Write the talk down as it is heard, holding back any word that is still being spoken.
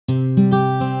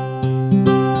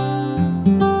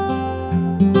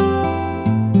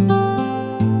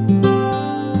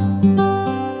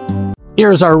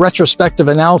Here is our retrospective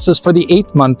analysis for the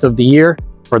 8th month of the year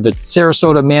for the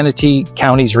Sarasota and Manatee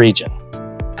Counties region.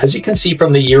 As you can see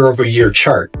from the year-over-year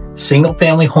chart,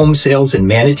 single-family home sales in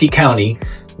Manatee County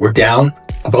were down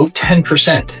about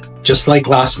 10%, just like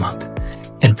last month,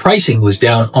 and pricing was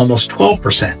down almost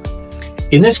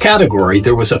 12%. In this category,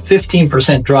 there was a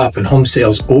 15% drop in home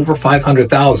sales over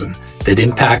 $500,000 that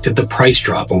impacted the price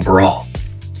drop overall.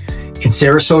 In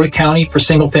Sarasota County for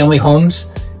single-family homes,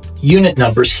 unit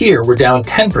numbers here were down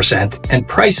 10% and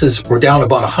prices were down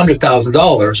about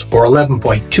 $100,000 or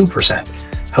 11.2%.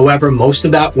 However, most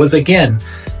of that was again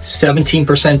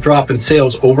 17% drop in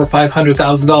sales over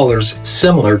 $500,000,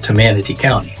 similar to Manatee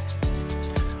County.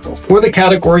 For the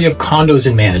category of condos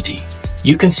in Manatee,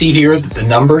 you can see here that the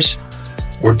numbers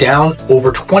were down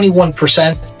over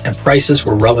 21% and prices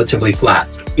were relatively flat.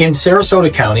 In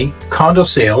Sarasota County, condo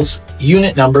sales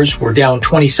unit numbers were down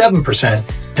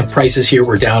 27% and prices here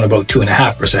were down about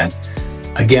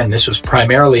 2.5%. Again, this was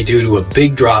primarily due to a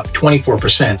big drop,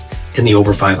 24%, in the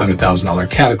over $500,000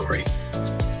 category.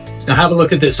 Now have a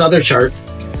look at this other chart.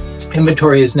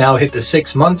 Inventory has now hit the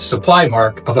 6-month supply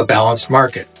mark of a balanced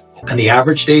market, and the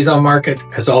average days on market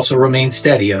has also remained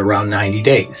steady at around 90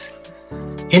 days.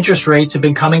 Interest rates have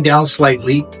been coming down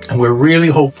slightly, and we're really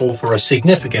hopeful for a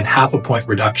significant half-a-point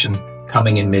reduction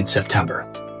coming in mid-September.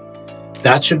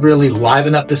 That should really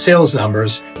liven up the sales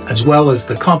numbers as well as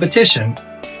the competition,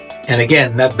 and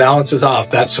again, that balances off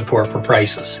that support for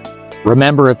prices.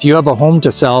 Remember, if you have a home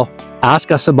to sell, ask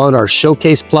us about our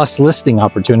Showcase Plus listing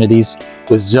opportunities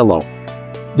with Zillow.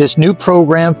 This new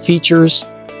program features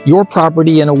your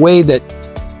property in a way that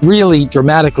really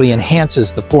dramatically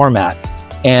enhances the format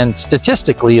and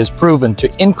statistically is proven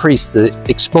to increase the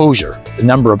exposure, the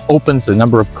number of opens, the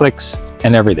number of clicks,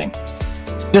 and everything.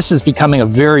 This is becoming a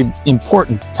very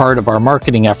important part of our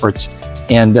marketing efforts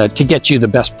and to get you the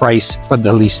best price for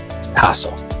the least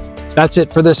hassle. That's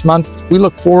it for this month. We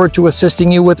look forward to assisting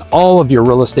you with all of your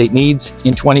real estate needs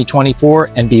in 2024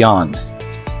 and beyond.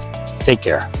 Take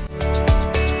care.